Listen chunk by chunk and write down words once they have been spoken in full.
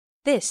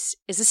This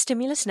is a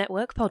Stimulus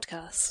Network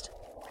podcast.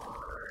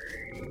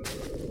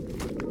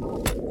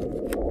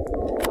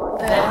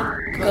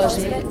 The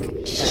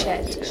Cosmic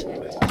Shed.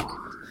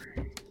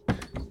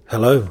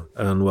 Hello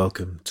and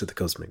welcome to the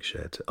Cosmic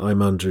Shed.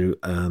 I'm Andrew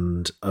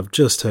and I've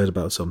just heard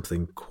about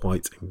something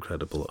quite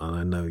incredible, and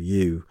I know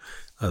you,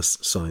 as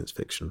science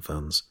fiction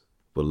fans,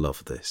 will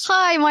love this.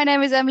 Hi, my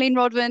name is Emmeline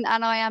Rodman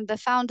and I am the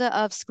founder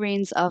of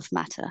Screens of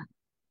Matter.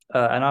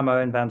 And I'm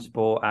Owen Van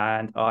Spoor,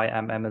 and I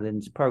am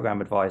Emmeline's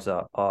program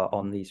advisor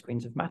on the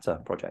Screens of Matter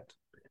project.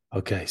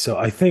 Okay, so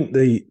I think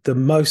the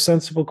most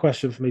sensible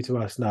question for me to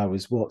ask now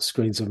is what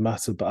Screens of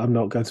Matter, but I'm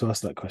not going to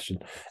ask that question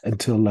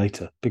until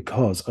later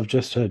because I've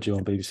just heard you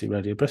on BBC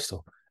Radio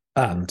Bristol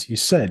and you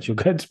said you're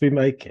going to be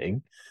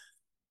making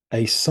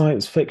a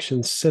science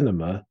fiction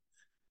cinema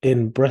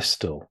in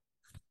Bristol,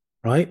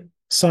 right?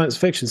 Science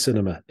fiction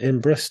cinema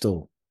in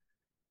Bristol.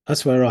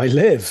 That's where I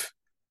live.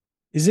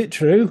 Is it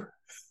true?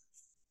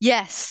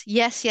 Yes.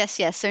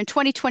 So in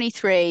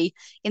 2023,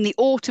 in the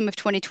autumn of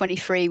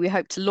 2023, we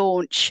hope to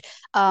launch.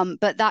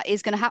 But that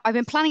is going to happen. I've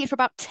been planning it for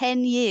about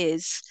 10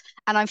 years.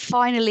 And I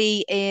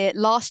finally,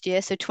 last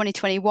year, so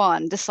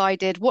 2021,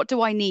 decided, what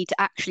do I need to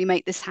actually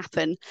make this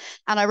happen?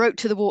 And I wrote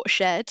to the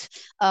Watershed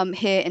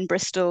here in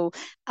Bristol,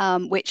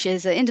 which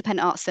is an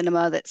independent art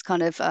cinema that's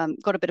kind of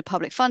got a bit of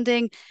public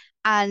funding.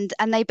 And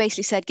they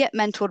basically said, get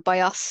mentored by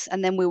us,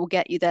 and then we will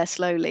get you there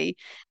slowly.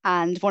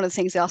 And one of the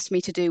things they asked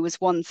me to do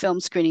was one film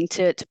screening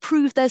to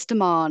prove there's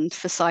demand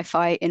for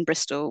sci-fi in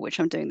Bristol, which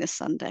I'm doing this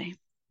Sunday.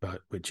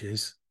 Right, which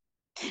is?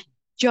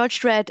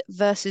 Judge Dredd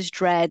versus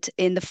Dredd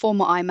in the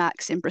former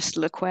IMAX in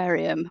Bristol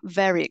Aquarium.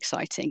 Very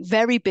exciting,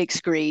 very big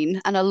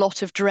screen, and a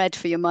lot of dread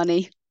for your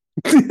money.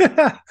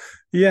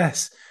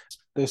 Yes,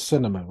 the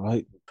cinema,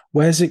 right?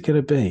 Where's it going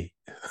to be?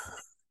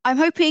 I'm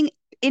hoping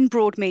in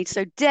Broadmead,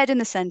 so dead in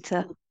the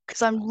centre,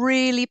 because I'm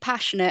really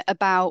passionate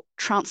about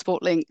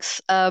transport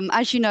links.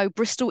 As you know,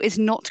 Bristol is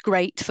not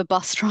great for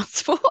bus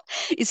transport.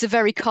 It's a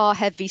very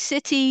car-heavy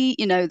city.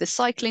 You know, the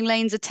cycling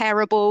lanes are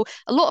terrible.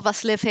 A lot of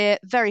us live here,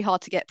 very hard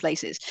to get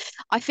places.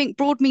 I think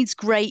Broadmead's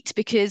great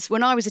because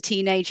when I was a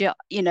teenager,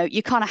 you know,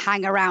 you kind of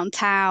hang around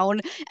town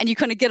and you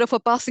kind of get off a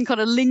bus and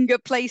kind of linger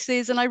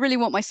places. And I really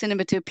want my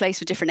cinema to be a place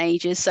for different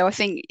ages. So I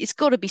think it's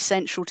got to be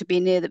central to be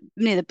near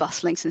the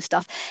bus links and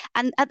stuff.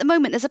 And at the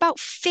moment, there's about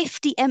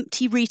 50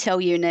 empty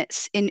retail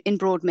units in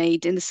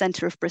Broadmead in the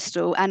centre of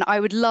Bristol. And I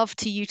would love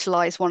to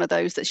utilise one of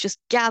those that's just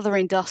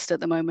gathering dust at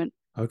the moment.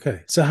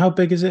 Okay. So how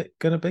big is it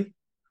going to be?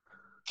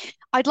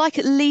 I'd like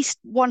at least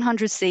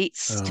 100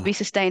 seats to be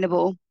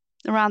sustainable,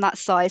 around that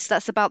size.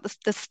 That's about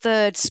the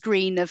third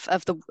screen of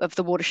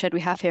the Watershed we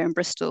have here in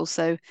Bristol.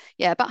 So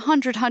yeah, about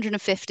 100,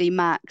 150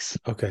 max.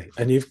 Okay.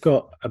 And you've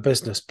got a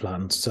business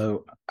plan.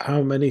 So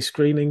how many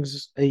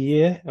screenings a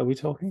year are we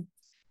talking?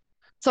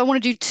 So I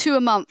want to do 2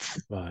 a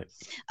month. Right.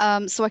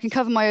 So I can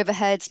cover my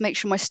overheads, make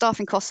sure my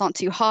staffing costs aren't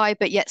too high,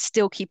 but yet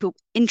still keep people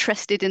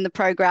interested in the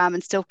program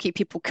and still keep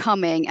people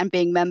coming and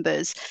being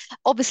members.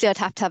 Obviously, I'd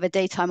have to have a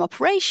daytime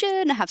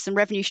operation, have some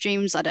revenue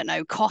streams, I don't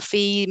know,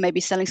 coffee, maybe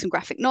selling some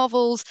graphic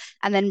novels,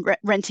 and then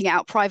renting it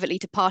out privately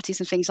to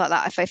parties and things like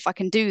that if I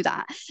can do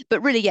that.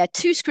 But really, yeah,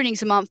 2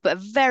 screenings a month, but a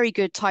very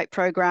good type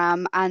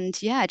program. And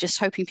yeah, just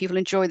hoping people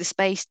enjoy the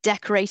space,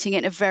 decorating it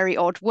in a very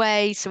odd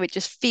way. So it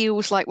just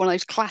feels like one of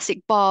those classic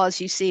bars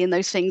you see in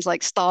those things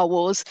like Star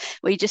Wars,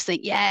 where you just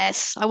think,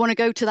 yes, I want to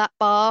go to that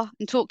bar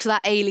and talk to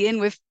that alien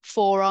with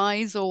 4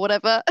 eyes or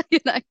whatever, you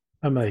know.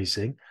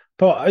 Amazing.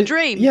 But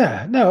dream.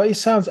 Yeah, no, it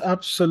sounds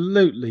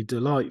absolutely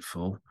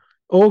delightful.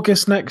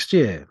 August next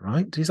year,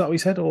 right? Is that what we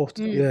said?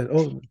 Autumn. Yeah.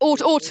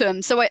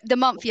 Autumn. So the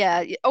month,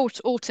 yeah.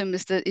 Autumn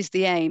is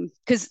the aim,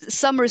 because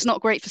summer is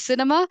not great for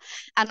cinema,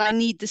 and I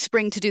need the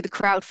spring to do the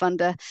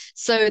crowdfunder.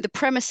 So the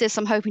premises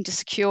I'm hoping to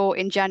secure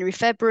in January,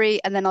 February,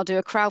 and then I'll do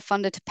a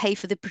crowdfunder to pay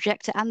for the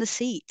projector and the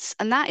seats,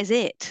 and that is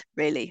it,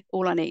 really,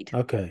 all I need.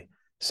 Okay.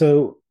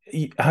 So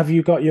have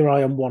you got your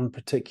eye on one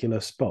particular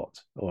spot,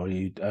 or are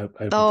you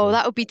open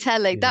that would be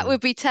telling. Yeah. That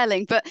would be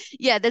telling. But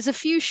yeah, there's a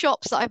few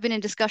shops that I've been in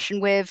discussion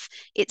with.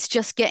 It's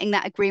just getting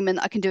that agreement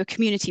that I can do a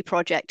community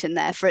project in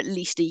there for at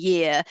least a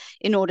year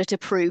in order to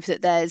prove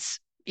that there's,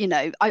 you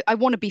know, I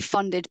want to be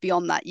funded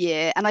beyond that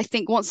year. And I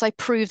think once I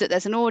prove that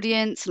there's an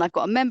audience and I've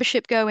got a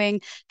membership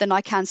going, then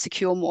I can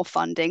secure more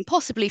funding,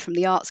 possibly from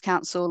the Arts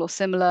Council or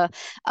similar,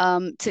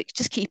 to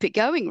just keep it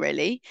going,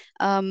 really.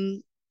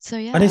 So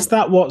yeah. And is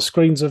that what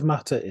Screens of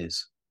Matter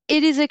is?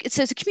 It is it's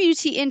a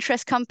community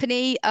interest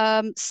company.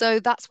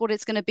 So that's what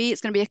it's going to be. It's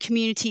going to be a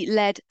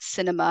community-led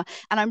cinema.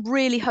 And I'm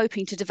really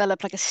hoping to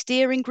develop like a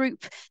steering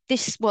group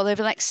over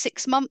the next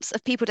 6 months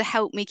of people to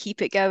help me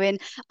keep it going.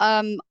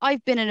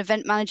 I've been an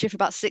event manager for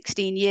about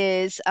 16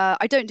 years.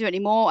 I don't do it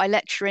anymore. I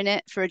lecture in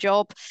it for a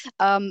job.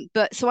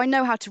 But so I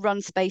know how to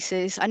run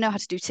spaces. I know how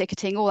to do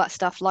ticketing, all that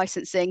stuff,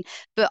 licensing.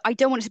 But I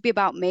don't want it to be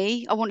about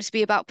me. I want it to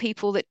be about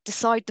people that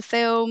decide the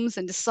films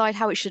and decide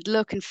how it should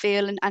look and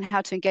feel and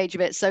how to engage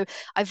with it. So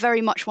I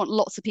very much want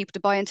lots of people to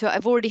buy into it.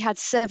 I've already had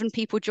 7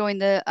 people join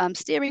the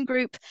steering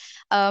group,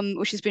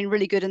 which has been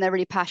really good, and they're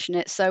really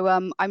passionate. So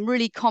I'm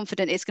really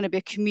confident it's going to be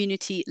a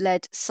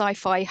community-led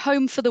sci-fi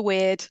home for the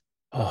weird.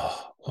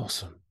 Oh,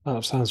 awesome.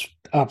 That sounds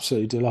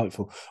absolutely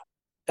delightful.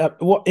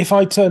 What if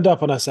I turned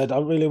up and I said, I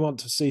really want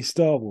to see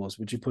Star Wars?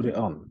 Would you put it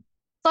on?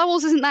 Star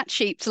Wars isn't that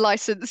cheap to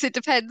license. It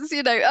depends,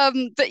 you know.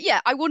 But yeah,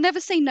 I will never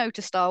say no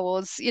to Star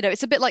Wars. You know,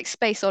 it's a bit like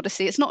Space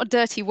Odyssey. It's not a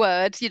dirty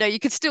word. You know, you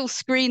could still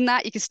screen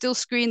that. You could still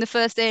screen the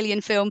first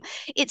Alien film.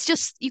 It's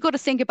just you got to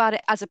think about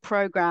it as a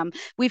program.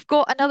 We've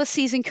got another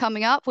season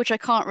coming up, which I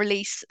can't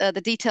release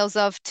the details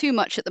of too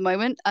much at the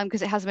moment,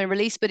 because it hasn't been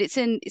released. But it's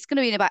going to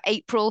be in about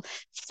April.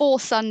 4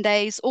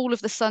 Sundays. All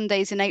of the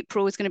Sundays in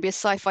April is going to be a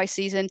sci-fi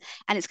season,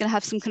 and it's going to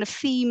have some kind of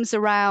themes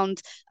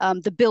around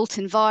the built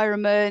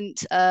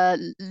environment,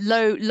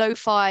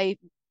 lo-fi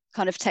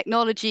kind of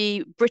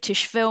technology,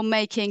 British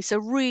filmmaking. So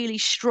really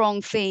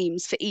strong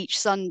themes for each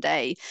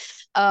Sunday.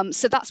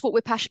 So that's what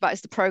we're passionate about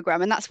is the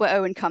program, and that's where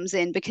Owen comes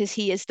in because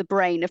he is the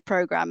brain of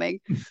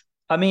programming.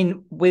 I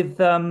mean, with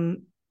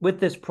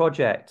this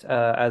project,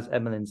 as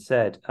Emmeline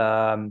said,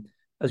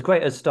 as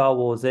great as Star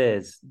Wars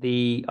is,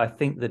 I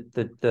think that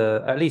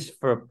the at least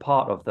for a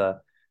part of the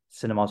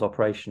cinema's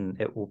operation,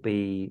 it will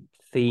be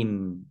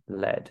theme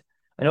led.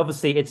 And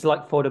obviously, it's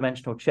like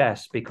four-dimensional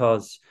chess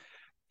because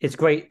it's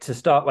great to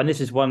start. And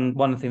this is one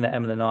thing that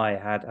Emily and I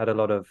had a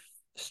lot of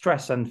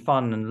stress and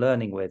fun and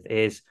learning with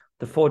is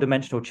the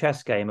four-dimensional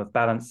chess game of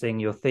balancing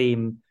your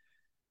theme,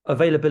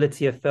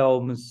 availability of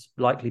films,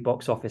 likely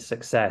box office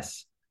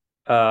success,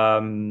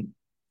 and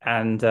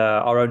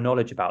our own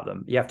knowledge about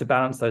them. You have to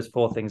balance those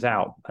four things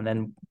out, and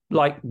then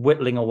like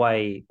whittling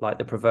away like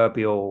the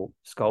proverbial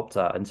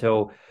sculptor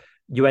until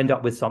you end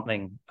up with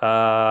something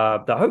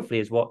that hopefully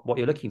is what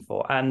you're looking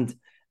for. And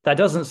that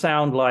doesn't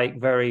sound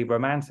like very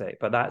romantic,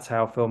 but that's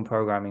how film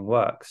programming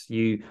works.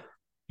 You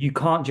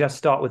can't just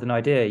start with an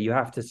idea. You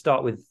have to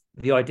start with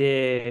the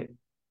idea,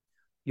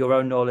 your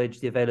own knowledge,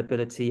 the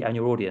availability, and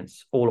your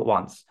audience all at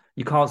once.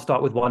 You can't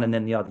start with one and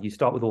then the other. You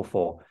start with all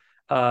four.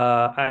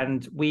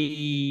 And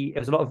it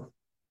was a lot of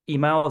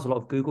emails, a lot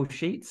of Google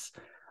Sheets.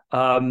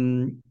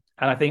 And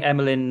I think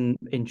Emmeline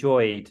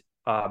enjoyed,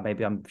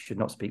 maybe I should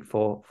not speak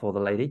for the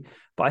lady,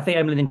 but I think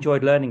Emmeline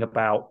enjoyed learning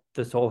about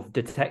the sort of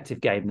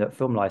detective game that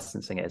film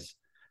licensing is.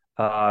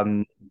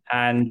 And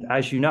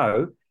as you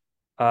know,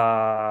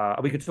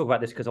 we could talk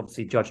about this because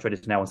obviously Judge Dredd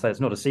is now on sale. It's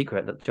not a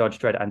secret that Judge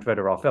Dredd and Dredd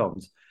are our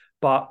films.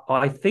 But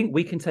I think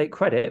we can take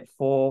credit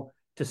for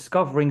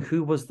discovering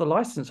who was the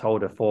license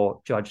holder for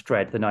Judge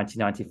Dredd, the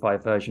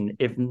 1995 version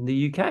in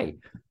the UK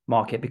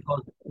market,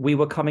 because we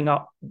were coming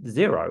up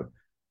zero.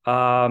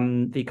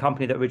 The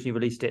company that originally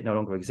released it no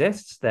longer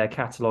exists. Their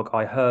catalog,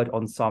 I heard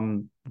on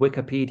some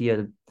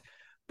Wikipedia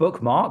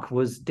bookmark,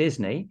 was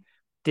Disney.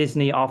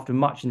 Disney, after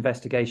much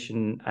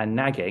investigation and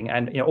nagging,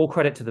 and all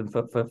credit to them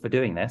for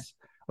doing this.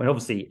 I mean,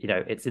 obviously,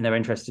 it's in their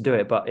interest to do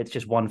it, but it's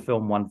just one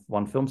film,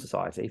 one film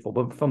society for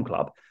one film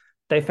club.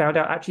 They found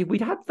out actually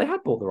they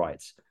had bought the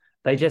rights.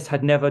 They just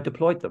had never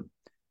deployed them.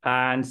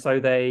 And so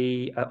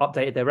they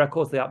updated their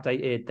records. They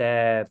updated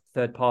their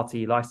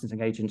third-party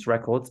licensing agents'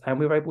 records, and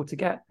we were able to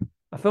get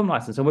a film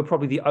license. And we're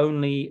probably the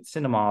only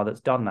cinema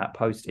that's done that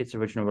post its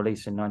original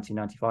release in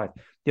 1995.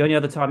 The only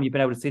other time you've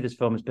been able to see this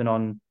film has been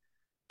on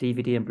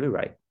DVD and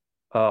Blu-ray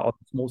on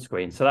small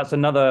screen. So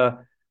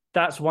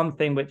that's one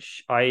thing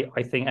which I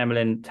think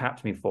Emmeline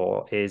tapped me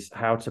for, is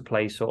how to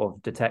play sort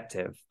of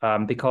detective,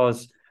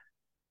 because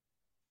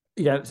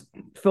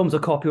films are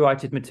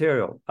copyrighted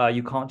material.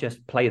 You can't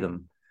just play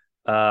them.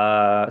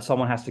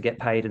 Someone has to get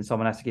paid and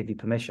someone has to give you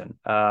permission.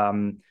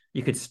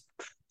 You could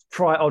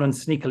try it on and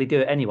sneakily do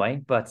it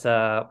anyway, but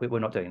we're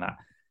not doing that.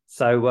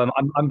 So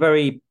I'm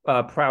very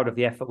proud of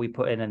the effort we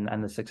put in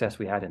and the success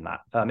we had in that.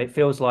 It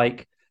feels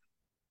like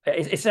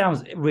it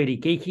sounds really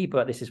geeky,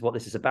 but this is what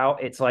this is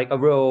about. It's like a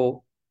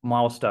real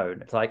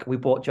milestone. It's like we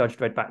brought Judge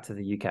Dredd back to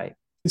the UK.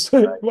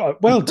 So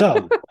well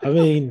done. I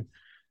mean,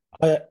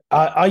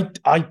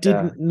 I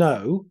didn't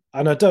know,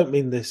 and I don't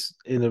mean this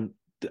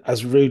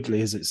as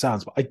rudely as it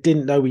sounds, but I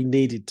didn't know we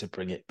needed to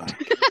bring it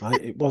back.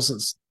 Right? It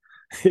wasn't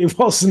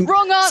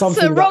wrong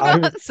answer.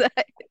 Wrong answer.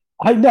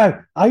 I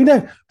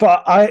know,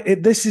 but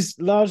this is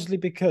largely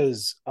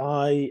because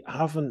I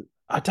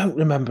don't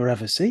remember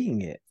ever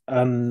seeing it,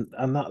 and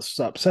that's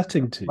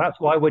upsetting to me.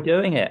 That's why we're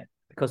doing it,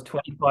 because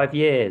 25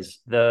 years,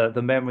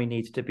 the memory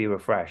needs to be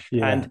refreshed.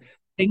 Yeah. And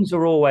things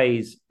are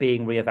always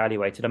being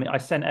reevaluated. I mean, I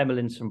sent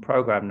Emmeline some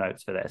program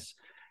notes for this,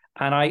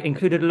 and I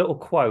included a little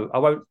quote. I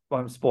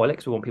won't spoil it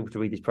because we want people to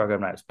read these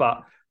program notes,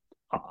 but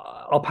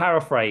I'll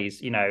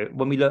paraphrase.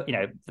 When we look,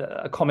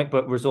 a comic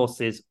book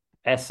resources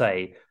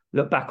essay,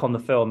 look back on the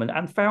film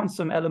and found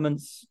some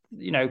elements,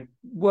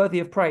 worthy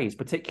of praise,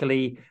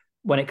 particularly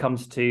when it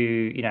comes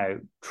to,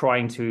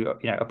 trying to,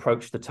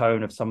 approach the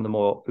tone of some of the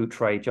more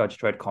outre Judge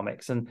Dredd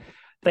comics. And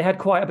they had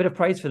quite a bit of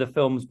praise for the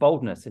film's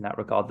boldness in that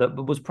regard that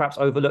was perhaps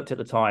overlooked at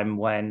the time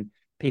when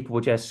people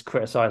were just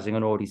criticizing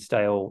an already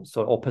stale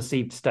or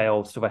perceived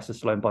stale Sylvester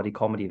Stallone buddy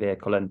comedy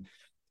vehicle, and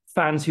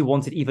fans who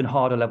wanted even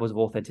harder levels of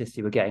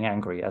authenticity were getting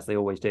angry, as they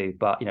always do,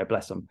 but,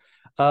 bless them.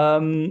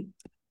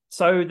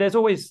 So there's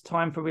always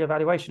time for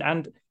reevaluation,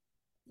 and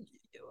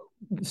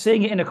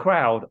seeing it in a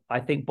crowd, I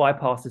think,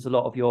 bypasses a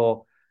lot of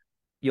your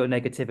your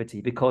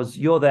negativity because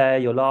you're there,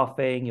 you're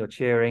laughing, you're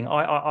cheering.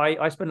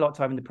 I spend a lot of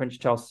time in the Prince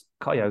Charles,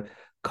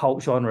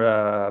 cult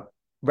genre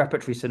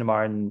repertory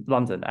cinema in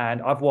London,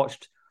 and I've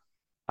watched.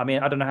 I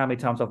mean, I don't know how many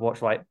times I've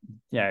watched I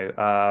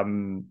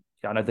know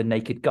The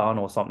Naked Gun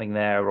or something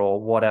there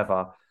or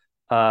whatever.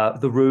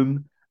 The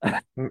Room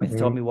with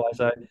Tommy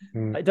Wiseau.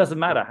 It doesn't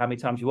matter how many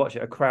times you watch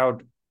it. A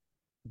crowd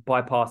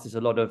bypasses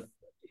a lot of,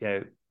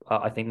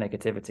 I think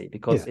negativity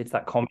because it's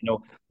that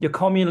communal. You're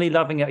communally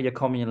loving it, or you're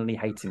communally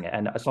hating it,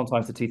 and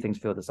sometimes the two things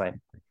feel the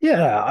same.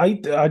 Yeah,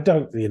 I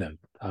don't,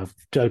 I'm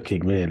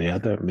joking really. I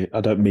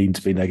don't mean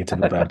to be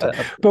negative about it.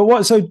 But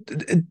what? So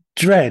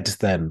Dread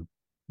then?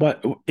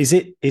 What is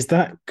it? Is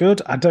that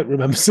good? I don't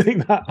remember seeing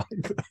that.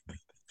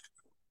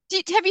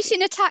 Have you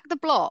seen Attack the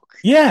Block?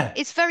 Yeah,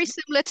 it's very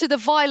similar to the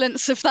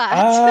violence of that.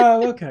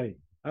 Oh,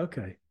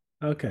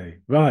 okay,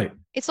 right.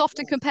 It's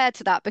often compared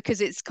to that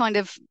because it's kind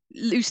of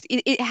loose.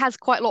 It has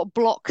quite a lot of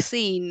block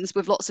scenes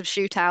with lots of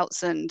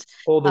shootouts and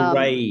or the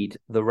raid.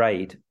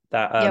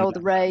 That or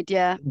the raid,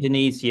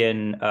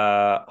 Indonesian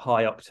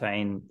high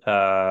octane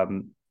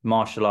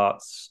martial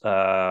arts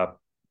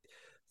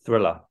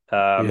thriller,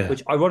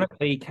 which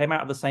ironically came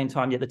out at the same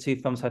time, yet the two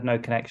films had no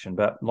connection.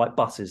 But like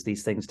buses,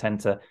 these things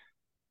tend to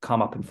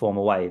come up and form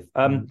a wave.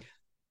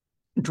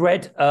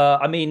 Dread,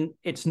 I mean,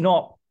 it's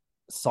not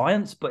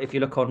science, but if you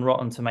look on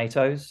Rotten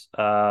Tomatoes,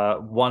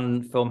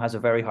 one film has a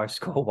very high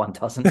score, one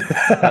doesn't.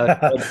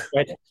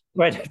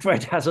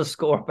 Dread has a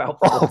score about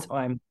 4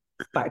 times,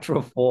 factor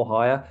of 4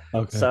 higher.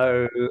 Okay.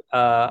 So,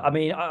 I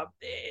mean,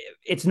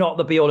 it's not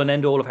the be all and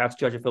end all of how to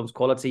judge a film's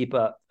quality,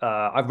 but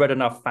I've read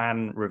enough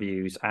fan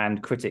reviews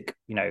and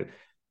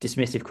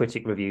dismissive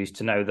critic reviews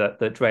to know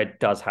that Dread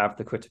does have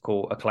the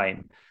critical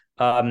acclaim.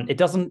 It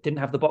didn't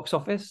have the box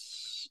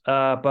office,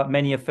 but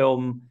many a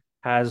film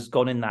has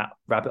gone in that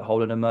rabbit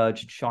hole and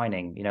emerged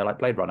shining, like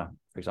Blade Runner,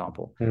 for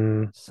example.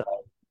 So,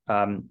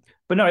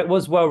 but no, it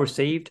was well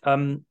received.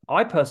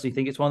 I personally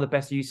think it's one of the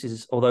best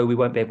uses, although we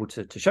won't be able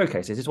to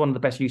showcase this, it's one of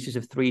the best uses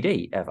of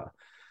 3D ever,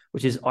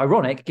 which is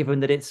ironic given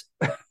that it's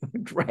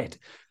Dread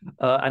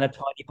and a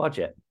tiny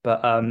budget.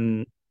 But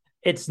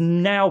it's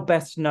now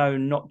best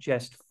known not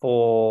just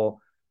for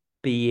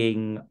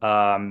being,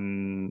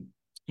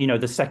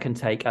 the second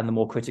take and the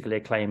more critically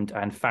acclaimed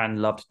and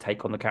fan-loved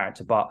take on the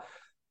character, but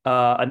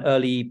not an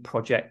early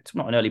project,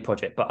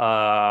 but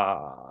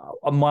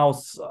a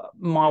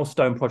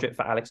milestone project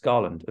for Alex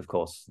Garland, of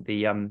course,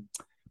 the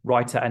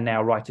writer and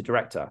now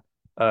writer-director,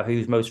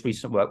 whose most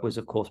recent work was,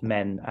 of course,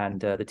 Men and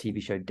the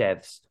TV show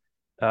Devs.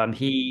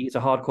 He's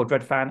a hardcore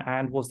Dread fan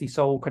and was the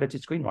sole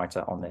credited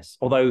screenwriter on this.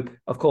 Although,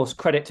 of course,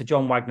 credit to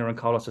John Wagner and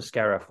Carlos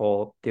Osquera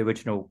for the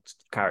original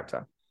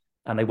character.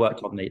 And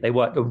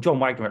John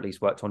Wagner at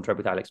least worked on Dread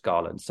with Alex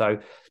Garland. So,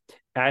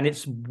 and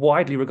it's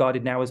widely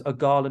regarded now as a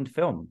Garland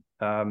film,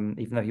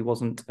 even though he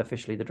wasn't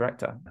officially the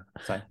director.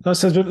 So that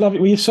sounds lovely.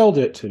 Well, you've sold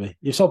it to me.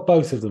 You've sold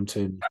both of them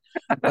to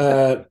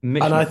me.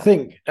 And I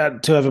think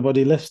to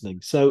everybody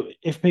listening. So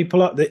if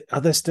people are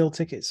there still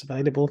tickets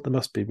available? There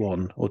must be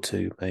 1 or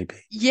 2, maybe.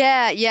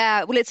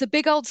 Yeah. Well, it's a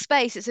big old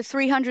space. It's a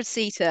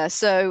 300-seater.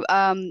 So,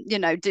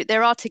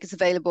 there are tickets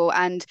available,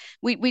 and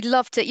we'd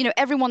love to.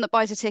 Everyone that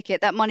buys a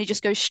ticket, that money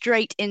just goes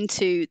straight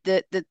into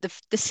the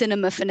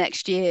cinema for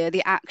next year,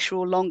 the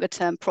actual longer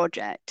term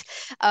project.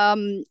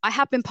 I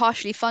have been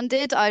partially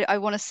funded. I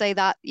want to say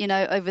that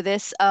over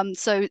this.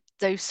 So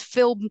those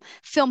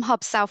Film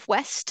Hub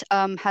Southwest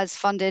has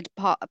funded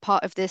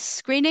part of this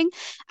screening,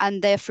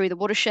 and they're through the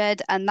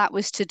Watershed, and that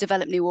was to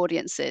develop new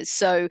audiences.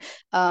 So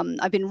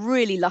I've been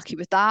really lucky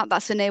with that.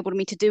 That's enabled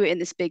me to do it in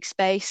this big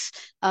space,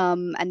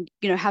 and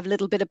have a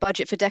little bit of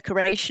budget for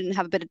decoration,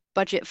 have a bit of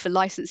budget for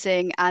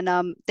licensing,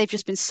 and they've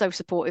just been so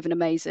supportive and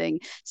amazing.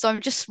 So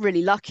I'm just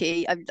really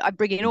lucky. I'm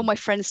bringing all my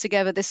friends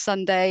together this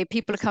Sunday.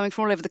 People are coming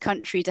from all over the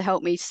country to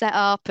help me set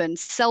up and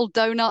sell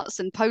donuts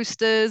and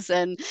posters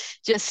and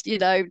just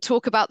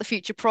talk about the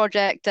future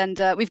project.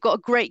 And we've got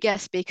a great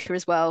guest speaker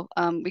as well.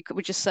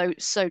 We're just so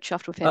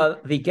chuffed with him.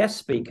 The guest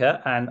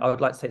speaker, and I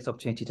would like to take this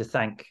opportunity to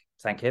thank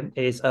him,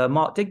 is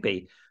Mark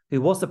Digby,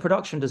 who was the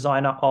production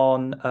designer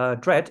on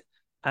Dread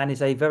and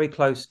is a very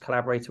close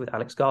collaborator with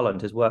Alex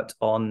Garland, has worked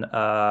on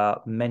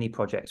many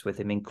projects with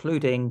him,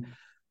 including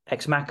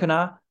Ex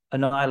Machina,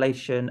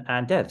 Annihilation,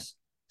 and Devs.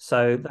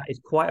 So that is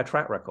quite a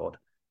track record.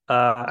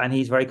 And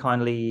he's very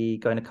kindly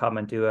going to come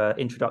and do an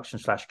introduction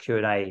 /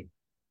 Q&A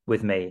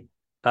with me.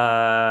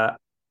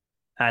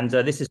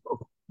 This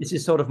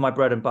is sort of my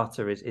bread and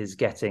butter is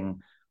getting,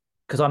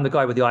 because I'm the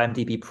guy with the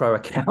IMDb Pro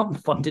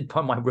account funded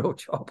by my real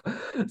job.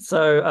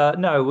 So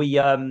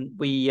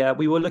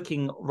we were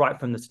looking right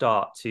from the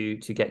start to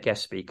get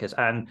guest speakers,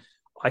 and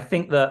I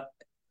think that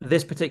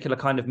this particular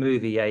kind of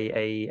movie,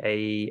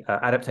 a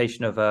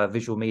adaptation of a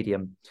visual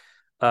medium,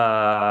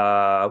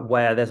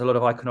 where there's a lot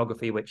of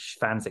iconography which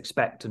fans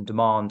expect and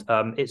demand,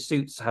 it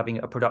suits having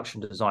a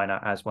production designer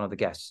as one of the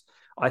guests.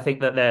 I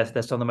think that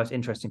there's some of the most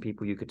interesting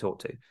people you could talk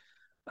to.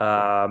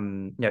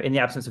 In the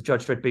absence of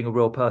Judge Dredd being a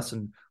real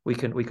person, we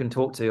can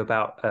talk to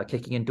about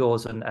kicking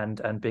indoors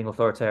and being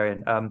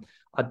authoritarian.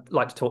 I'd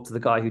like to talk to the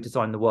guy who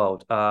designed the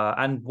world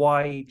and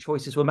why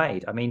choices were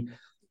made. I mean,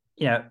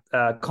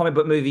 comic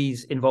book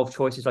movies involve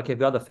choices like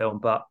every other film,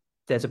 but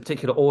there's a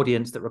particular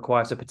audience that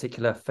requires a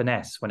particular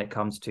finesse when it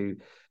comes to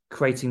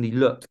creating the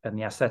look and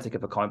the aesthetic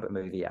of a comic book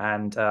movie.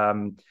 And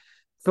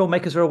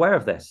filmmakers are aware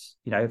of this.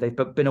 They've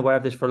been aware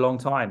of this for a long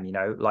time.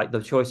 Like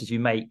the choices you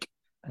make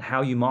and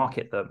how you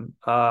market them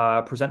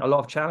present a lot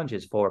of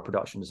challenges for a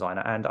production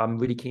designer. And I'm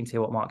really keen to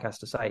hear what Mark has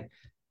to say.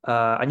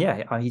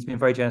 He's been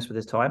very generous with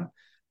his time.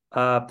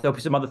 There'll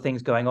be some other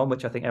things going on,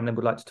 which I think Emlyn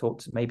would like to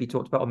talk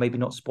about, or maybe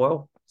not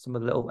spoil some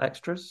of the little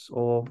extras,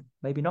 or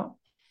maybe not.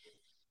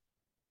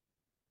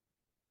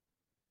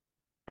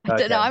 I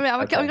don't know. I mean,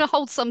 I'm going to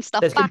hold some stuff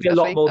There's back. There's going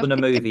to be a lot more than a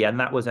movie, and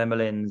that was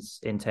Emlyn's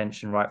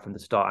intention right from the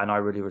start, and I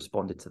really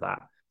responded to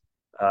that.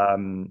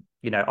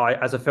 I,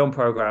 as a film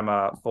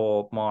programmer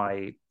for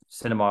my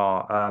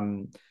cinema,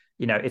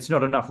 it's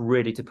not enough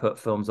really to put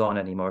films on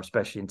anymore,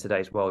 especially in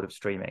today's world of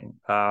streaming.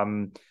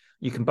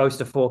 You can boast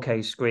a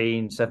 4K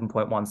screen,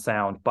 7.1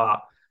 sound,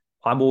 but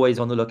I'm always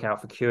on the lookout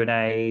for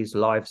Q&As,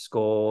 live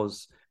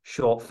scores,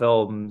 short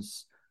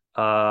films,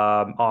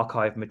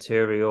 archive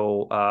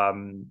material,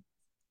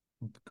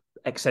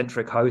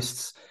 eccentric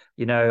hosts.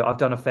 I've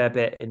done a fair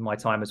bit in my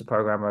time as a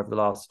programmer over the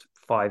last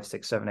 5,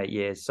 6, 7, 8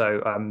 years. So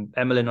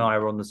Emlyn and I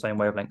are on the same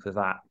wavelength with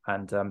that.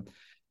 And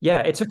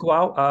it took a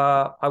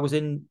while. I was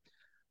in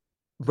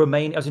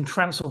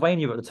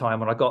Transylvania at the time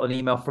when I got an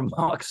email from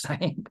Mark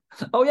saying,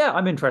 "Oh yeah,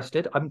 I'm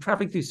interested. I'm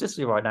traveling through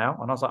Sicily right now."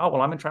 And I was like, "Oh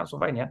well, I'm in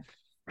Transylvania.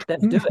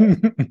 Let's do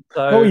it."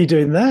 So, what were you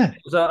doing there?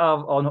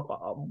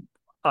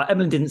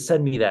 Emlyn didn't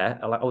send me there.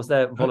 I was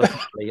there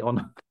voluntarily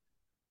on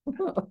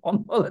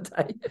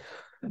holiday.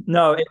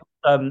 No,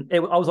 I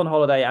was on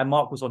holiday and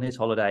Mark was on his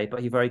holiday, but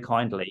he very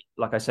kindly,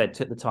 like I said,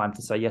 took the time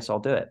to say, "Yes, I'll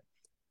do it."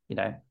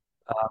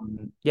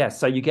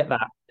 So you get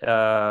that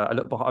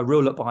a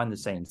real look behind the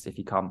scenes if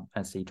you come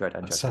and see Dredd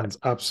and Judge Dredd. Sounds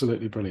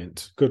absolutely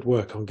brilliant. Good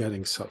work on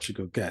getting such a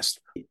good guest.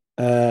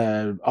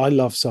 I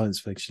love science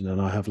fiction,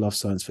 and I have loved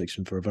science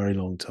fiction for a very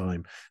long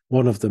time.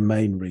 One of the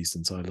main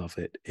reasons I love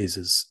it is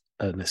as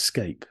an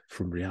escape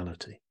from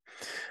reality.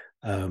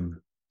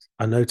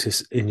 I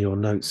notice in your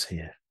notes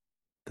here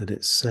that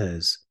it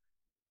says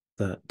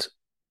that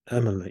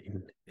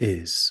Emlyn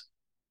is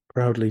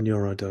proudly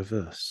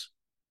neurodiverse,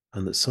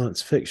 and that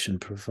science fiction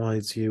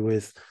provides you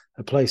with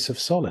a place of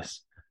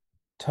solace.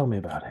 Tell me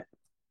about it.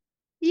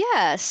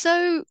 Yeah,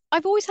 so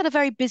I've always had a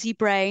very busy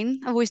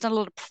brain. I've always done a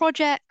lot of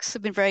projects.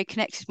 I've been very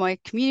connected to my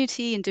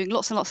community and doing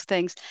lots and lots of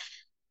things.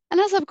 And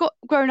as I've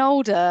grown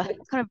older,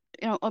 kind of,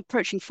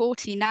 approaching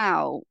 40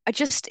 now,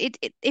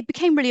 it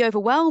became really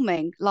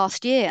overwhelming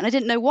last year. And I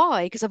didn't know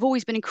why, because I've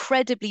always been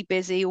incredibly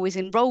busy, always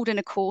enrolled in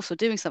a course or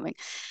doing something.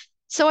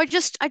 So I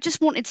just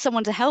wanted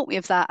someone to help me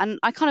with that, and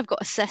I kind of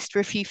got assessed for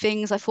a few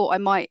things. I thought I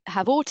might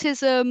have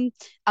autism,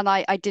 and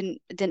I didn't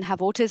have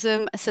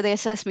autism. So they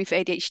assessed me for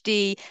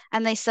ADHD,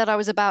 and they said I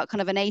was about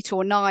kind of an 8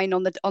 or 9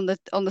 on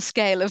the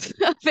scale of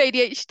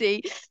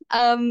ADHD.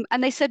 And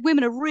they said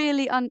women are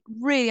really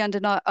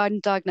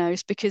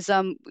undiagnosed because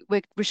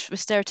we're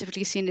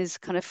stereotypically seen as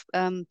kind of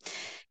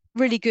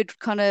really good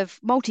kind of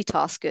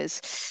multitaskers.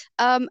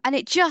 And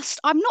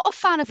I'm not a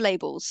fan of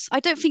labels.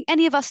 I don't think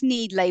any of us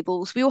need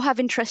labels. We all have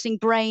interesting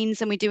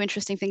brains and we do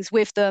interesting things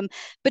with them,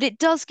 but it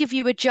does give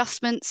you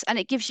adjustments and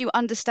it gives you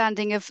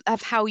understanding of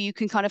how you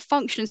can kind of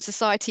function in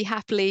society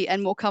happily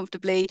and more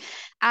comfortably.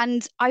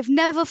 And I've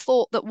never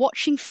thought that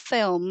watching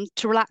film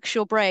to relax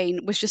your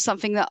brain was just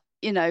something that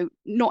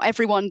not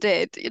everyone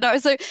did,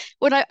 so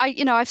when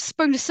I've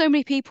spoken to so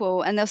many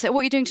people and they'll say,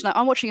 "What are you doing tonight?"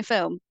 "I'm watching a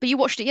film." "But you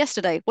watched it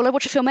yesterday." "Well, I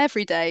watch a film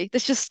every day."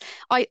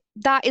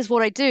 That is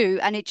what I do,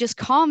 and it just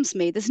calms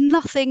me. There's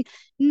nothing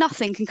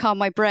can calm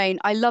my brain.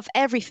 I love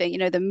everything,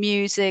 the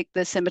music,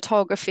 the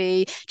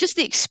cinematography, just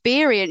the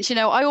experience.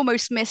 I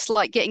almost miss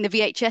like getting the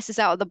VHSs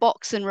out of the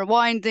box and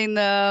rewinding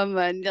them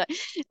and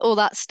all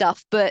that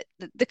stuff. But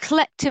the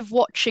collective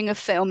watching a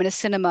film in a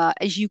cinema,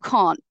 as you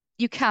cannot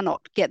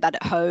get that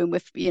at home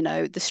with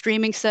the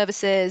streaming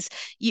services.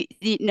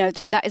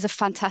 That is a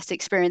fantastic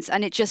experience,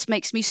 and it just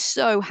makes me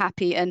so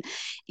happy. And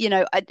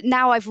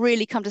now I've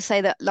really come to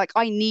say that like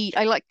I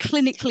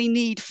clinically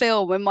need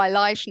film in my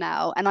life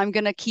now, and I'm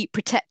going to keep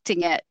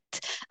protecting it.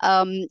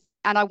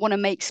 And I want to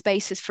make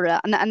spaces for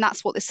it. And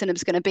that's what the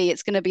cinema's going to be.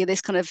 It's going to be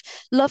this kind of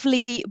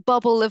lovely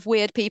bubble of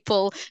weird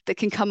people that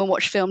can come and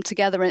watch film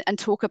together and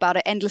talk about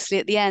it endlessly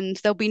at the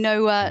end. There'll be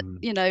no,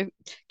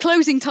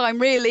 closing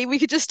time, really. We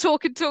could just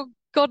talk and talk,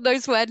 God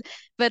knows when.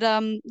 But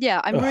I'm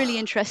really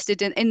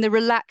interested in the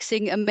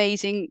relaxing,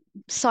 amazing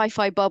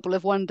sci-fi bubble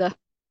of wonder.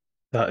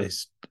 That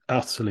is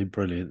utterly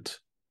brilliant.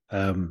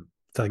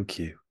 Thank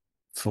you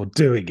for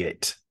doing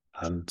it.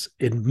 And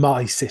in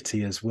my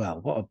city as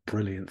well. What a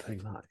brilliant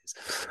thing that is.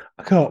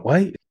 I can't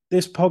wait.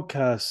 This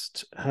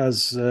podcast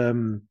has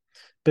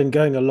been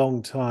going a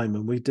long time,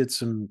 and we did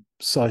some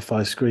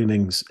sci-fi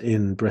screenings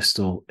in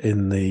Bristol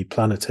in the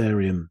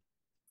planetarium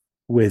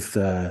with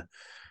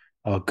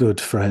our good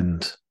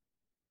friend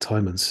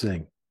Timon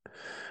Singh.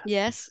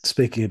 Yes,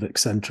 Speaking of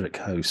eccentric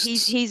hosts,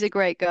 he's a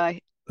great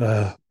guy.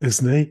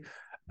 Isn't he?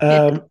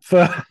 Yeah.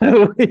 For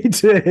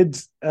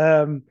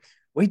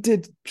we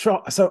did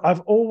Tron. So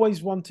I've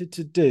always wanted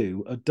to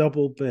do a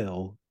double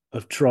bill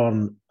of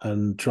Tron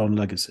and Tron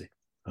Legacy.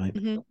 Right?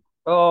 hmm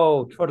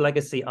Oh, Tron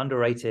Legacy,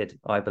 underrated,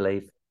 I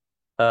believe.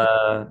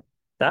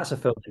 That's a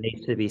film that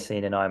needs to be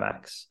seen in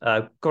IMAX.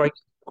 Great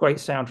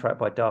soundtrack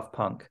by Daft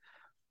Punk.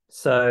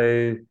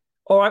 So,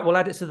 all right, we'll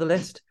add it to the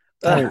list.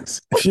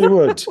 Thanks, if you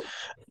would.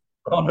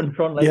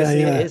 Tron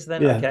Legacy it is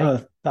then.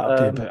 Okay. That'll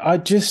be a bit. I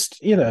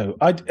just,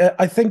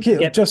 I think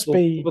it'll just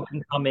be.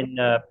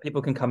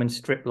 People can come in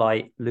strip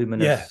light,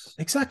 luminous. Yeah,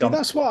 exactly.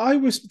 That's what I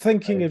was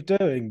thinking of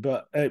doing,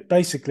 but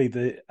basically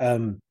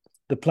the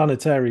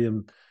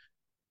planetarium,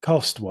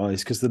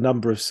 cost-wise, because the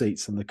number of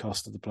seats and the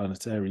cost of the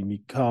planetarium, you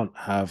can't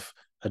have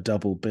a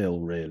double bill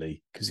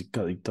really, because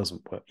it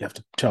doesn't work. You have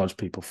to charge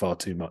people far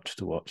too much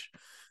to watch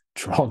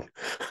Tron.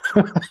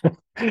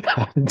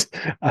 and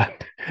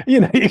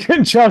you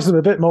can charge them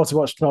a bit more to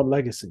watch Tron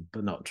Legacy,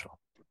 but not Tron.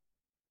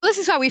 This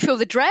is how we feel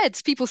the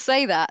dreads. People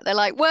say that. They're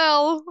like,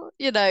 well,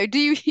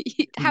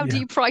 how do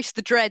you price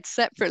the dreads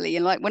separately?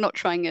 And like, we're not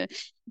trying to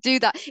do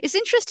that. It's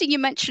interesting you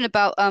mentioned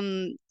about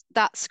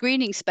that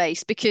screening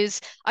space,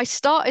 because I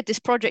started this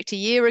project a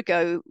year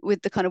ago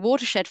with the kind of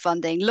watershed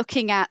funding,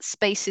 looking at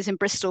spaces in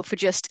Bristol for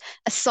just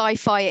a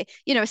sci-fi,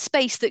 a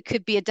space that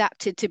could be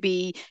adapted to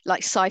be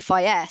like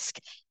sci-fi-esque.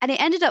 And it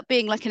ended up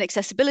being like an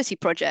accessibility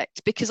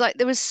project, because like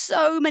there was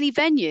so many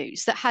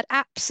venues that had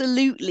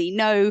absolutely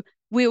no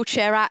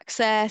wheelchair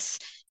access,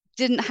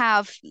 didn't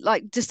have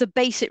like just the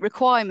basic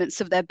requirements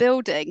of their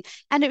building.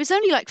 And it was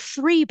only like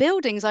 3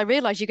 buildings I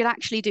realized you could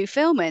actually do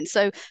film in.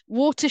 So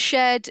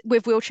Watershed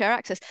with wheelchair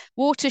access,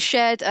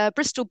 Watershed,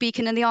 Bristol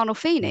Beacon, and the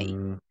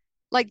Arnolfini.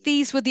 Like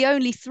these were the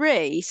only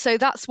 3. So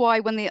that's why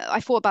when I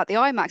thought about the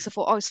IMAX, I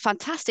thought, oh, it's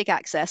fantastic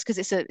access, because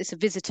it's a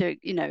visitor,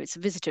 it's a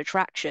visitor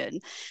attraction.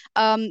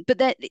 But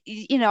then,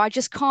 I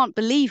just can't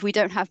believe we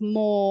don't have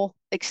more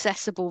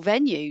accessible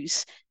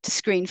venues to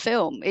screen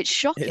film. It's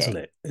shocking.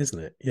 Isn't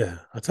it? Yeah.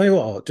 I tell you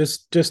what,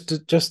 just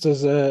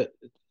as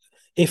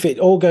if it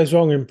all goes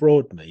wrong in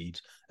Broadmead,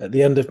 at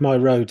the end of my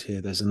road here,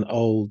 there's an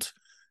old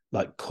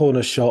like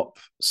corner shop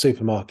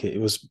supermarket.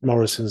 It was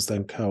Morrison's,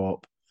 then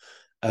Co-op.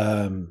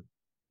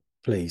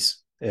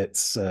 Please,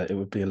 it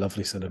would be a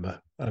lovely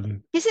cinema.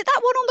 Is it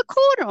that one on the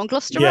corner on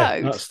Gloucester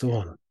Road? That's the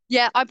one.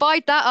 Yeah, I've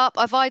eyed that up.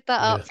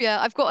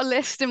 Yeah, I've got a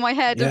list in my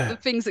head of the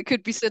things that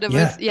could be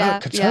cinemas. Yeah,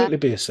 that could totally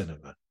be a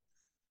cinema.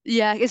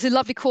 Yeah, it's a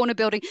lovely corner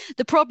building.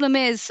 The problem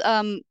is,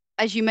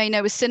 as you may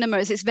know, with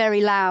cinemas, it's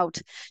very loud.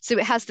 So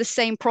it has the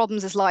same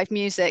problems as live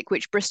music,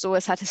 which Bristol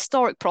has had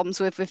historic problems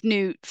with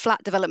new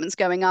flat developments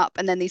going up.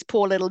 And then these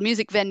poor little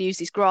music venues,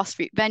 these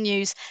grassroots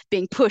venues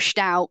being pushed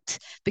out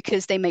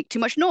because they make too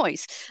much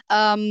noise.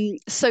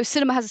 So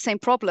cinema has the same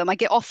problem. I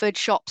get offered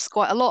shops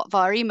quite a lot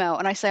via email,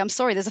 and I say, I'm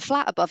sorry, there's a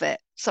flat above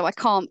it, so I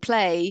can't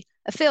play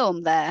a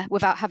film there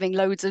without having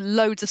loads of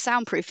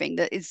soundproofing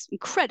that is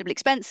incredibly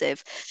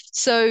expensive.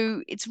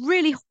 So it's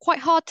really quite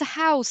hard to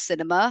house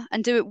cinema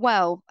and do it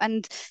well.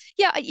 And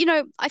yeah,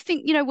 I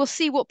think, we'll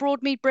see what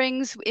Broadmead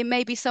brings. It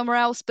may be somewhere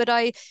else, but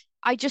I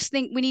just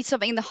think we need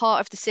something in the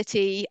heart of the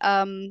city.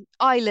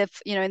 I live,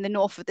 in the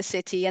north of the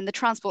city, and the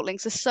transport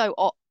links are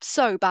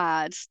so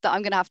bad that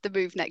I'm going to have to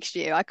move next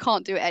year. I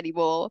can't do it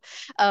anymore.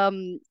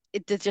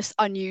 They're just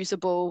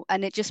unusable,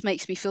 and it just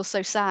makes me feel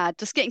so sad.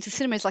 Just getting to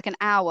cinema is like an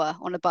hour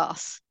on a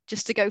bus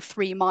just to go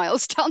 3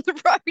 miles down the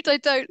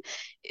road.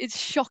 It's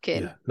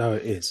shocking. Yeah, no,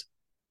 it is.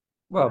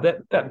 Well,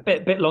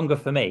 bit longer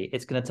for me.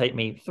 It's going to take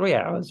me 3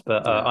 hours,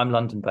 but I'm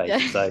London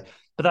based, so.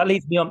 But that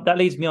leads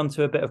me on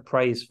to a bit of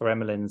praise for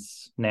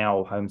Emmeline's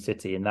now home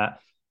city, in that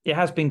it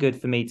has been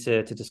good for me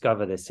to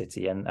discover this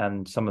city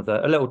and some of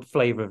a little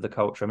flavour of the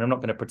culture. I mean, I'm not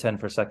going to pretend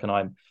for a second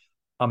I'm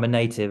a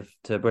native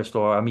to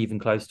Bristol, or I'm even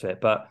close to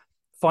it, but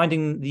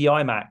finding the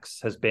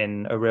IMAX has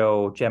been a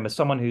real gem. As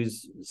someone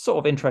who's sort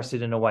of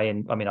interested in a way,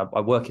 and I mean, I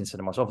work in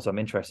cinema, so obviously I'm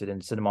interested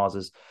in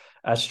cinemas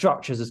as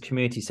structures, as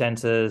community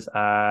centres,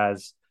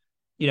 as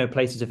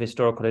places of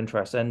historical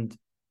interest. And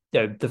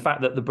the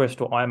fact that the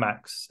Bristol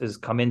IMAX has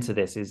come into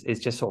this is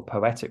just sort of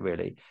poetic,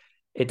 really.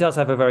 It does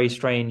have a very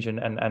strange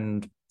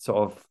and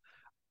sort of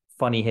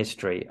funny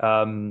history.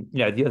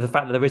 The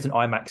fact that there is an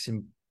IMAX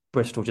in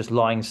Bristol just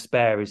lying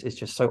spare is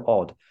just so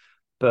odd,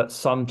 but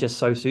some just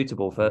so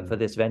suitable for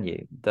this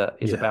venue that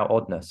is about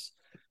oddness.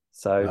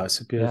 So that's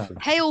beautiful.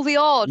 Hail the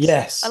odds.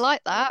 Yes, I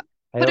like that.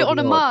 Put it on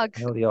a mug.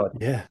 Hail the odd.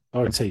 Yeah,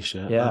 or a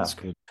t-shirt. Yeah, that's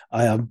good.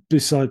 I am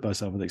beside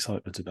myself with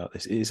excitement about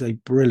this. It is a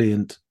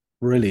brilliant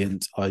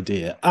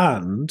idea,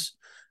 and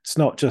it's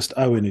not just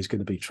Owen who's going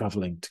to be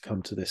travelling to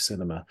come to this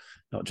cinema,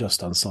 not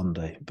just on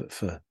Sunday, but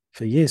for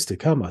years to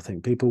come. I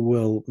think people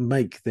will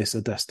make this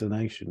a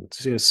destination.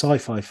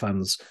 Sci-fi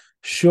fans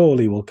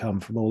surely will come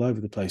from all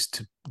over the place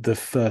to the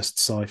first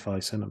sci-fi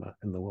cinema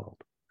in the world.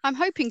 I'm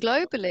hoping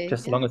globally.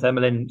 Just as long as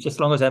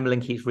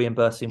Emmeline keeps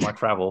reimbursing my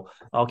travel,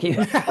 I'll keep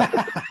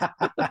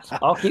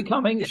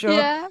coming. Sure.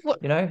 Yeah.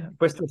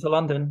 Bristol to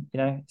London.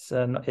 It's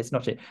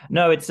not cheap.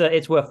 No,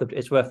 it's worth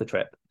the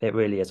trip. It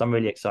really is. I'm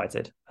really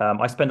excited.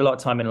 I spend a lot of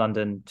time in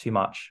London, too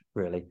much,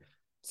 really.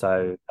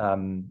 So,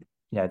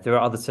 there are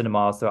other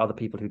cinemas. There are other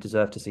people who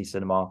deserve to see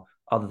cinema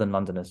other than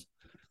Londoners.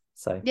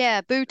 So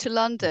yeah, boo to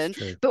London.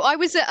 But I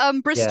was at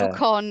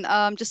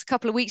BristolCon just a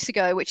couple of weeks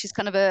ago, which is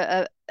kind of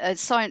a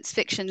science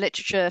fiction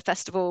literature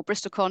festival,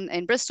 BristolCon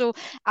in Bristol,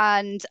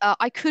 and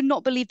I could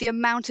not believe the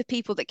amount of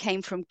people that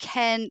came from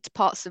Kent,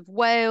 parts of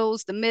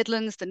Wales, the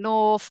Midlands, the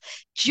North,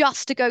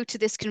 just to go to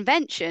this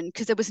convention,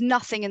 because there was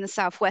nothing in the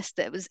Southwest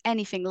that was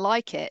anything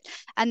like it.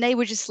 And they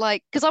were just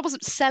like, because I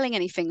wasn't selling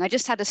anything, I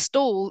just had a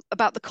stall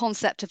about the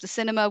concept of the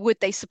cinema. Would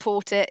they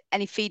support it?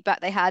 Any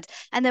feedback they had?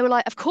 And they were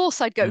like, of course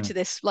I'd go to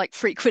this like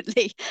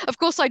frequently. Of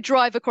course I'd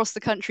drive across the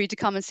country to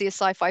come and see a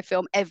sci-fi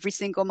film every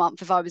single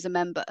month if I was a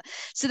member.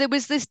 So there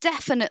was this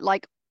definite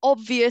like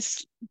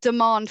obvious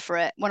demand for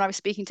it when I was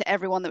speaking to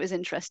everyone that was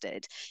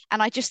interested.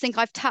 And I just think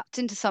I've tapped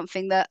into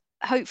something that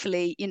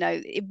hopefully,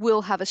 it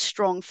will have a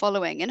strong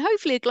following, and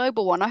hopefully a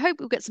global one. I hope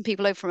we'll get some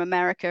people over from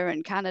America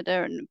and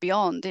Canada and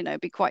beyond. It'd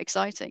be quite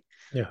exciting.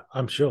 Yeah,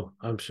 I'm sure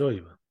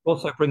you will.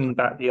 Also bringing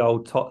back the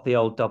old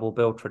double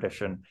bill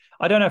tradition.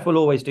 I don't know if we'll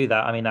always do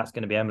that. I mean, that's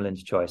going to be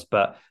Emmeline's choice,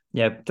 but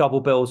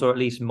double bills, or at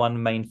least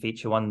one main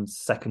feature, one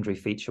secondary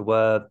feature,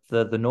 were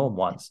the norm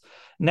once.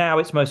 Now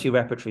it's mostly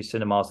repertory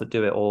cinemas that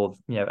do it, or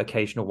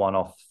occasional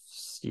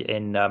one-offs.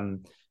 In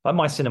like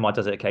my cinema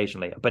does it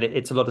occasionally, but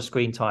it's a lot of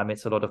screen time,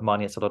 it's a lot of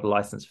money, it's a lot of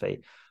license fee.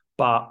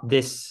 But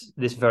this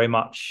very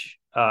much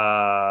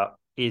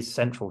is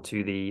central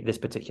to this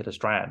particular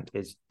strand,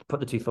 is put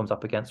the two films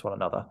up against one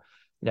another.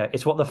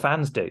 It's what the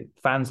fans do.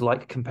 Fans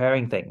like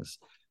comparing things.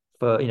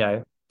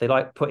 They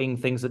like putting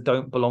things that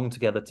don't belong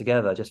together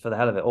just for the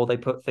hell of it, or they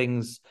put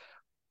things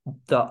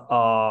that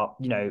are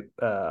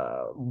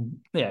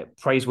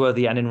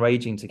praiseworthy and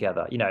enraging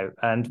together.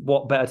 And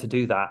what better to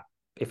do that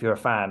if you're a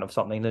fan of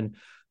something than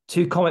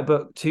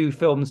two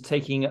films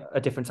taking a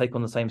different take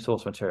on the same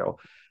source material.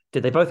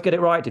 Did they both get it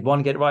right? Did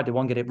one get it right? Did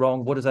one get it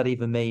wrong? What does that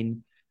even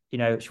mean?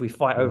 Should we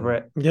fight over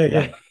it?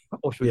 Yeah.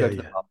 Or should we go to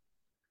the pub?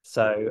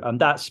 So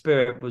that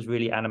spirit was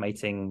really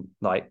animating,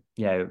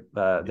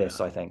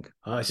 this, I think.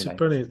 It's a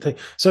brilliant thing.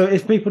 So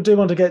if people do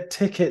want to get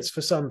tickets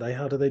for Sunday,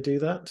 how do they do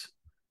that?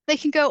 They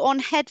can go on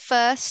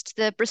Headfirst,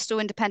 the Bristol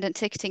Independent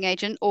Ticketing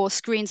Agent, or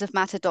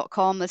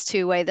screensofmatter.com. There's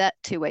two ways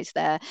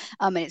there,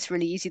 and it's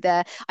really easy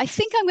there. I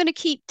think I'm going to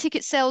keep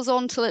ticket sales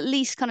on till at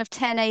least kind of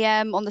 10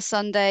 a.m. on the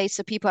Sunday,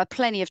 so people have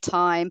plenty of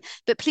time.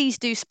 But please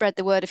do spread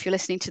the word if you're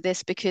listening to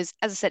this, because,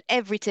 as I said,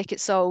 every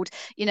ticket sold,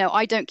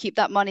 I don't keep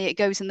that money. It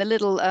goes in the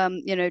little,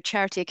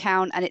 charity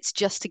account, and it's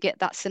just to get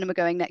that cinema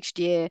going next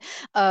year.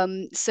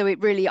 So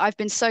I've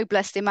been so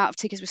blessed. The amount of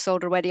tickets we've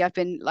sold already, I've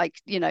been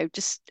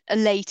just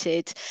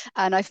elated,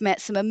 and I've met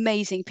some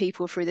amazing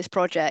people through this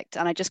project,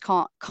 and I just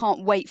can't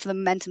wait for the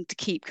momentum to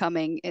keep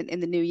coming in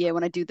the new year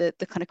when I do the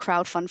kind of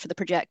crowdfund for the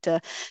projector.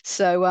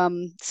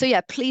 So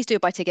yeah, please do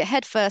buy ticket.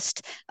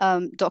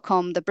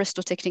 Headfirst.com, the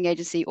Bristol Ticketing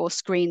Agency, or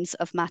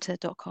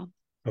screensofmatter.com.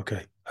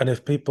 Okay. And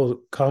if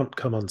people can't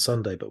come on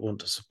Sunday but want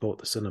to support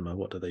the cinema,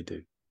 what do they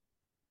do?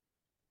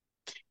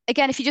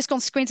 Again, if you just go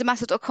on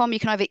screensofmatter.com, you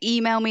can either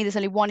email me, there's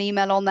only one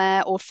email on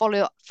there, or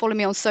follow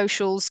me on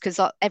socials, because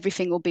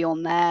everything will be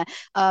on there.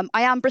 I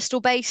am Bristol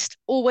based,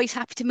 always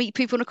happy to meet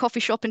people in a coffee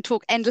shop and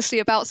talk endlessly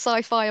about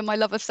sci-fi and my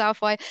love of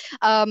sci-fi.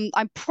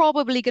 I'm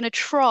probably going to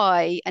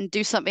try and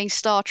do something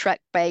Star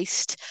Trek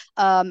based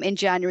in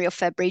January or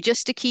February,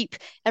 just to keep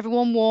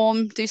everyone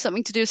warm, do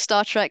something to do with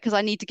Star Trek, because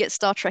I need to get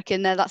Star Trek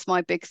in there. That's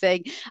my big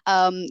thing.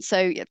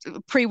 So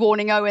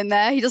pre-warning Owen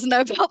there, he doesn't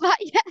know about that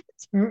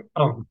yet.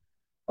 Oh.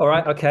 All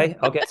right, okay,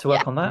 I'll get to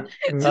work on that.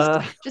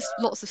 Just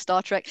lots of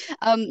Star Trek.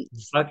 Can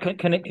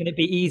it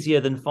be easier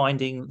than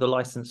finding the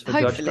license for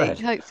Judge Dredd?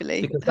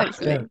 Hopefully.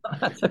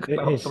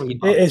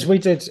 It is. We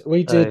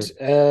did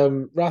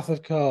Wrath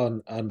of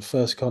Khan and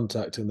First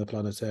Contact in the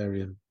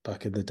Planetarium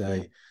back in the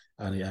day,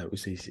 and it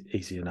was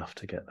easy enough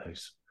to get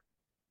those.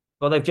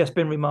 Well, they've just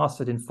been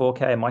remastered in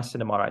 4K, and my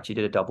cinema actually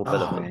did a double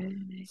bill of them.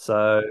 Really?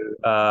 So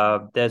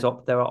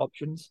there are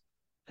options.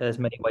 There's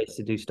many ways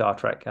to do Star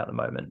Trek at the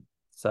moment.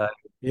 So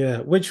yeah,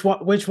 which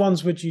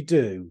ones would you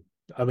do?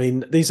 I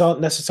mean, these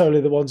aren't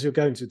necessarily the ones you're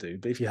going to do,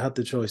 but if you had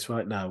the choice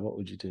right now, what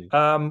would you do?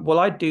 Well,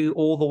 I'd do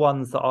all the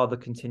ones that are the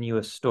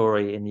continuous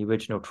story in the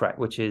original Trek,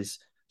 which is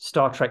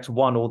Star Trek's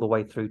 1 all the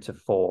way through to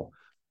 4.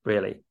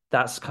 Really,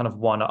 that's kind of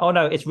 1. Oh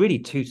no, it's really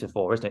 2 to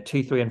 4, isn't it?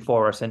 2, 3, and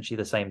 4 are essentially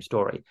the same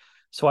story.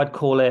 So I'd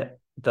call it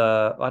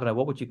I don't know,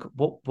 what would you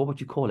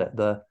call it?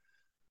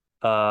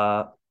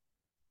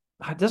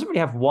 It doesn't really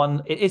have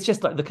one. It's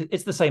just like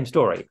it's the same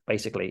story,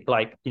 basically.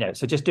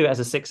 So just do it as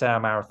a 6-hour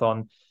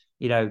marathon.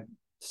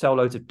 Sell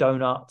loads of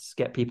donuts,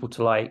 get people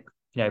to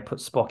put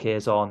Spock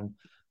ears on.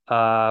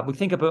 We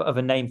think of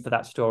a name for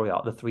that story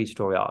arc, the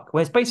 3-story arc.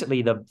 Well, it's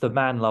basically the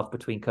man love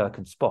between Kirk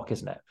and Spock,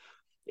 isn't it?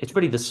 It's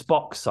really the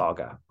Spock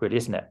saga, really,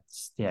 isn't it?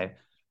 It's,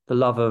 the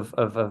love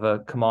of a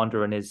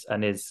commander and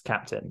his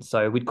captain.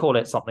 So we'd call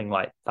it something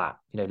like that,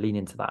 lean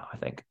into that, I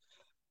think.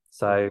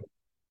 So,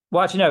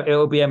 well, actually, no, it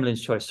will be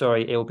Emmeline's choice.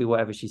 Sorry, it will be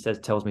whatever she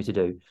tells me to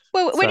do.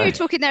 Well, when you were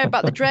talking there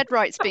about the dread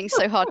rights being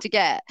so hard to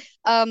get,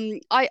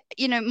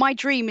 my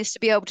dream is to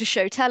be able to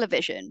show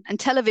television, and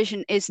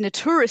television is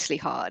notoriously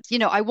hard.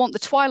 I want the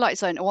Twilight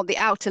Zone, I want the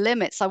Outer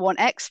Limits, I want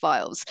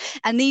X-Files,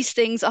 and these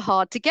things are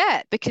hard to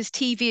get because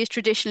TV is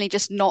traditionally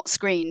just not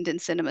screened in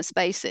cinema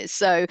spaces.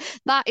 So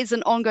that is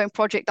an ongoing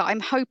project that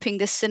I'm hoping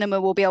this cinema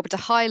will be able to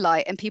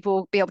highlight, and people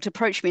will be able to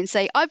approach me and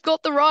say, "I've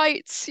got the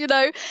rights,"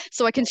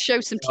 so I can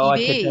show some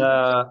TV.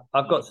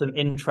 I've got some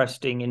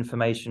interesting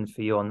information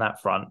for you on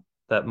that front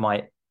that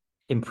might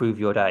improve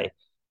your day.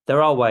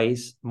 There are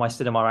ways. My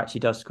cinema actually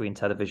does screen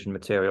television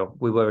material.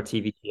 We were a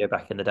TV studio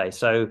back in the day,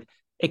 so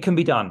it can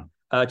be done.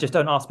 Just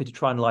don't ask me to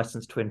try and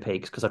license Twin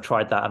Peaks, because I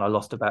tried that and I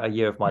lost about a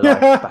year of my life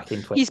back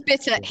in Twin He's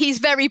bitter. He's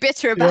very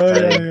bitter about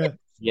it.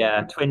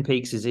 Yeah, Twin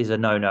Peaks is a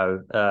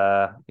no-no.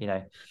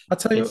 I'll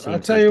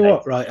tell you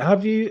what, right?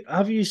 Have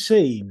you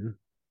seen?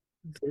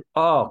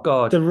 Oh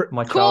God,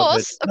 my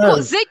childhood. Of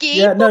course, Ziggy.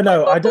 Yeah,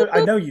 no, I don't.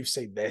 I know you've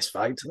seen this,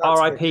 right?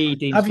 R.I.P.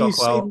 Dean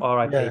Stockwell.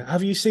 R.I.P. Yeah,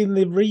 have you seen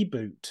the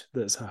reboot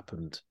that's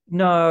happened?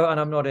 No, and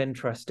I'm not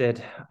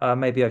interested.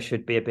 Maybe I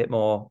should be a bit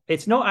more.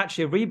 It's not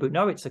actually a reboot.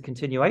 No, it's a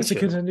continuation. It's a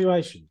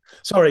continuation.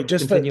 Sorry,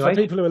 just for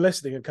people who are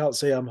listening and can't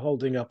see, I'm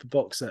holding up a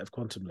box set of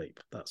Quantum Leap.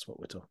 That's what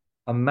we're talking.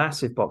 A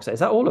massive box set. Is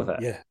that all of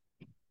it?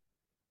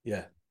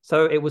 Yeah.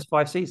 So it was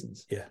 5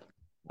 seasons. Yeah.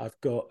 I've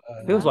got.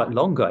 Feels like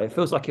longer. It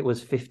feels like it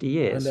was 50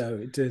 years. I know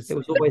it did. It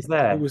was always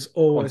there. It was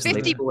always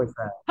 50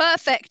 there.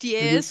 Perfect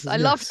years. I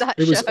loved that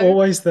show. It was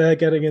always there,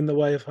 getting in the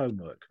way of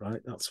homework.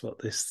 Right, that's what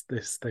this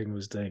thing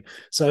was doing.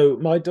 So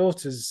my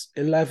daughter's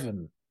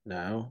 11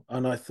 now,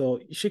 and I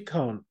thought she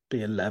can't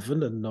be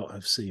 11 and not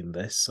have seen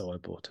this, so I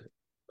bought it.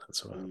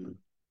 That's what happened.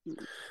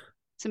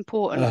 It's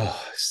important.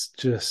 Oh, it's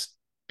just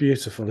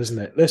beautiful, isn't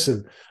it?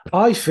 Listen,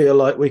 I feel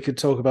like we could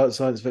talk about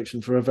science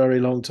fiction for a very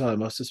long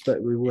time. I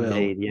suspect we will.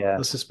 Indeed, yeah.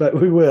 I suspect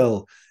we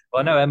will. Well,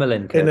 I know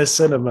Emmeline could. In a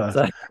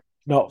cinema,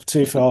 not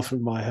too far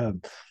from my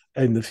home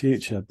in the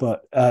future.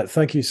 But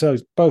thank you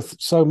both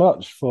so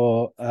much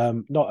for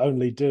not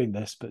only doing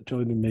this, but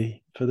joining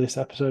me for this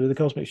episode of The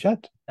Cosmic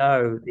Shed.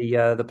 No,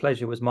 the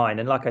pleasure was mine.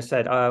 And like I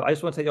said, I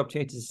just want to take the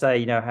opportunity to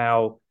say,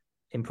 how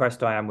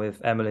impressed I am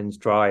with Emmeline's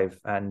drive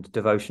and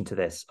devotion to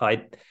this. I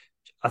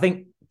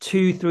think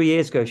 2-3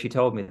 years ago, she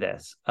told me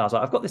this. I was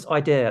like, I've got this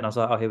idea. And I was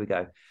like, oh, here we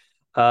go.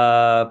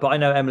 But I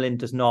know Emmeline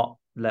does not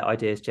let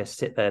ideas just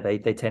sit there.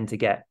 They tend to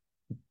get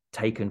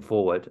taken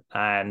forward.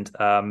 And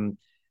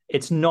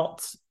it's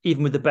not,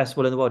 even with the best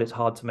will in the world, it's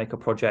hard to make a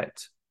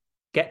project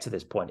get to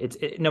this point.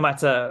 No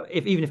matter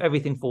even if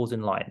everything falls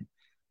in line,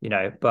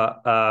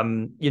 but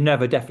you're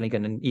never definitely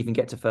going to even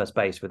get to first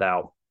base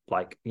without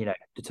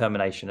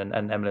determination,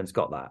 and Emmeline's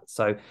got that.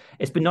 So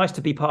it's been nice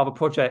to be part of a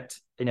project,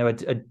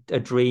 a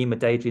dream, a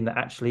daydream that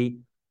actually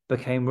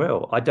became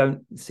real. I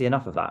don't see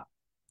enough of that.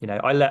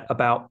 I let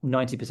about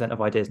 90%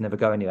 of ideas never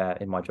go anywhere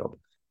in my job.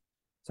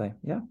 So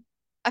yeah.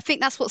 I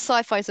think that's what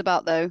sci-fi is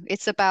about, though.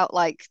 It's about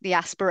the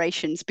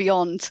aspirations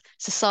beyond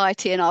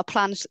society and our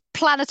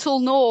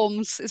planetal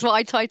norms, is what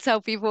I try to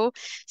tell people.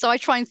 So I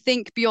try and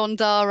think beyond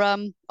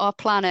our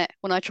planet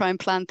when I try and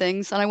plan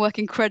things, and I work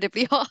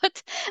incredibly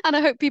hard. And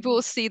I hope people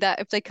will see that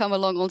if they come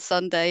along on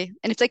Sunday.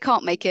 And if they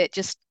can't make it,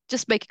 just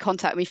make a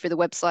contact me through the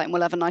website, and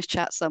we'll have a nice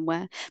chat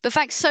somewhere. But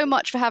thanks so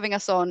much for having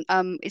us on.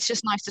 It's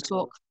just nice to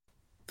talk.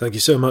 Thank you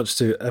so much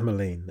to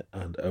Emmeline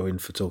and Owen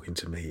for talking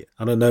to me.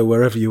 And I know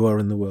wherever you are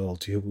in the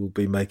world, you will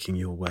be making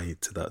your way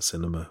to that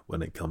cinema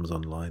when it comes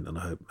online. And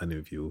I hope many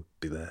of you will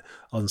be there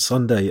on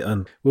Sunday.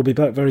 And we'll be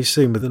back very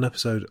soon with an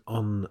episode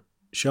on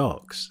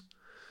sharks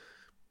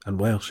and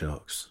whale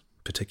sharks,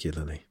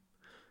 particularly.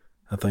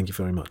 And thank you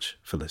very much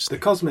for listening.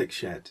 The Cosmic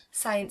Shed.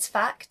 Science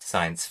fact.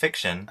 Science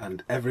fiction.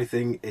 And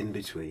everything in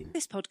between.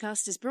 This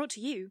podcast is brought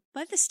to you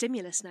by the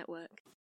Stimulus Network.